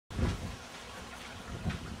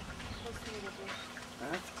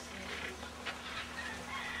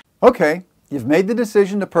Okay, you've made the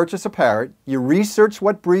decision to purchase a parrot, you research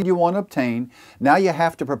what breed you want to obtain, now you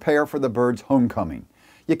have to prepare for the bird's homecoming.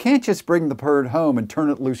 You can't just bring the bird home and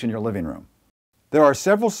turn it loose in your living room. There are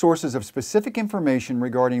several sources of specific information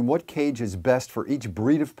regarding what cage is best for each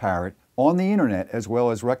breed of parrot on the internet, as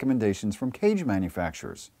well as recommendations from cage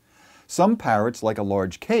manufacturers. Some parrots like a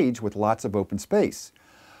large cage with lots of open space.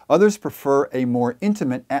 Others prefer a more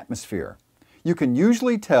intimate atmosphere. You can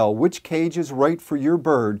usually tell which cage is right for your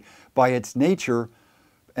bird by its nature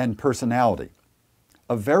and personality.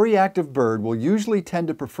 A very active bird will usually tend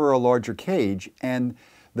to prefer a larger cage, and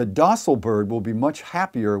the docile bird will be much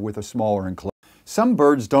happier with a smaller enclosure. Some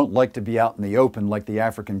birds don't like to be out in the open like the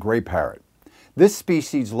African gray parrot. This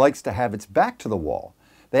species likes to have its back to the wall.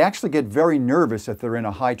 They actually get very nervous if they're in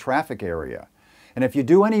a high traffic area. And if you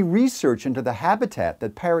do any research into the habitat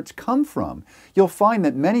that parrots come from, you'll find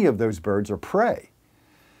that many of those birds are prey.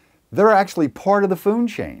 They're actually part of the food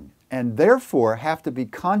chain and therefore have to be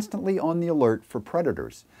constantly on the alert for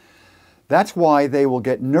predators. That's why they will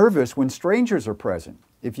get nervous when strangers are present.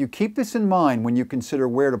 If you keep this in mind when you consider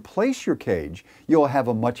where to place your cage, you'll have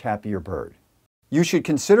a much happier bird. You should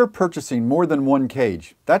consider purchasing more than one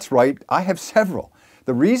cage. That's right, I have several.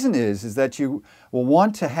 The reason is that you will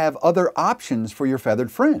want to have other options for your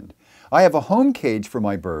feathered friend. I have a home cage for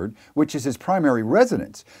my bird, which is his primary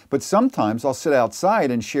residence, but sometimes I'll sit outside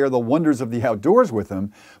and share the wonders of the outdoors with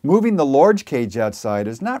him. Moving the large cage outside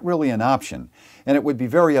is not really an option, and it would be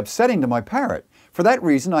very upsetting to my parrot. For that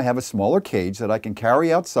reason, I have a smaller cage that I can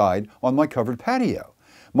carry outside on my covered patio.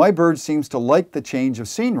 My bird seems to like the change of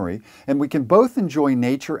scenery, and we can both enjoy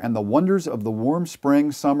nature and the wonders of the warm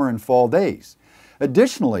spring, summer, and fall days.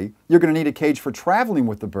 Additionally, you're going to need a cage for traveling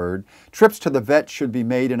with the bird. Trips to the vet should be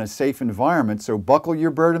made in a safe environment, so buckle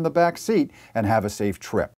your bird in the back seat and have a safe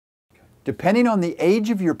trip. Depending on the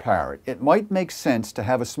age of your parrot, it might make sense to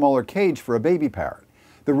have a smaller cage for a baby parrot.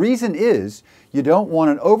 The reason is you don't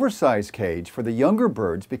want an oversized cage for the younger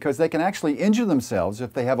birds because they can actually injure themselves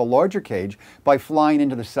if they have a larger cage by flying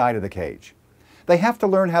into the side of the cage. They have to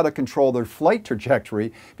learn how to control their flight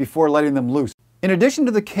trajectory before letting them loose. In addition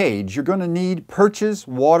to the cage, you're going to need perches,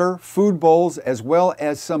 water, food bowls, as well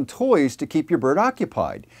as some toys to keep your bird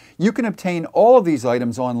occupied. You can obtain all of these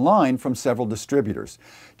items online from several distributors.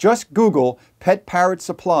 Just Google pet parrot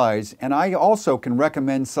supplies, and I also can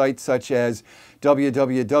recommend sites such as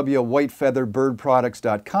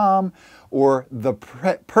www.whitefeatherbirdproducts.com or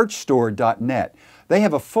theperchstore.net. They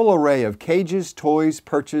have a full array of cages, toys,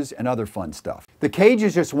 perches, and other fun stuff. The cage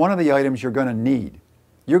is just one of the items you're going to need.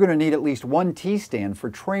 You're going to need at least one T-stand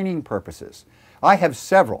for training purposes. I have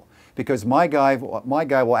several because my guy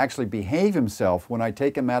will actually behave himself when I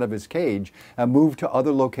take him out of his cage and move to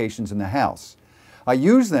other locations in the house. I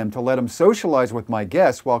use them to let him socialize with my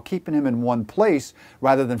guests while keeping him in one place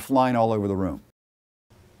rather than flying all over the room.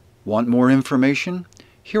 Want more information?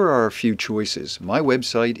 Here are a few choices. My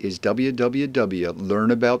website is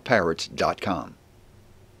www.learnaboutparrots.com.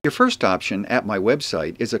 Your first option at my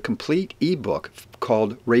website is a complete ebook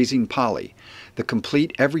called Raising Polly, the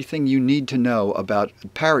complete everything you need to know about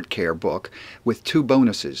parrot care book with two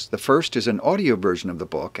bonuses. The first is an audio version of the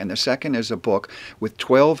book, and the second is a book with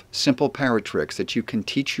 12 simple parrot tricks that you can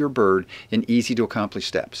teach your bird in easy to accomplish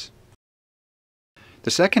steps. The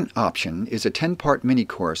second option is a 10-part mini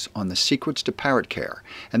course on the secrets to parrot care,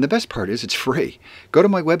 and the best part is it's free. Go to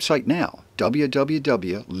my website now,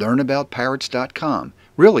 www.learnaboutparrots.com.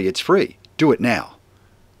 Really, it's free. Do it now.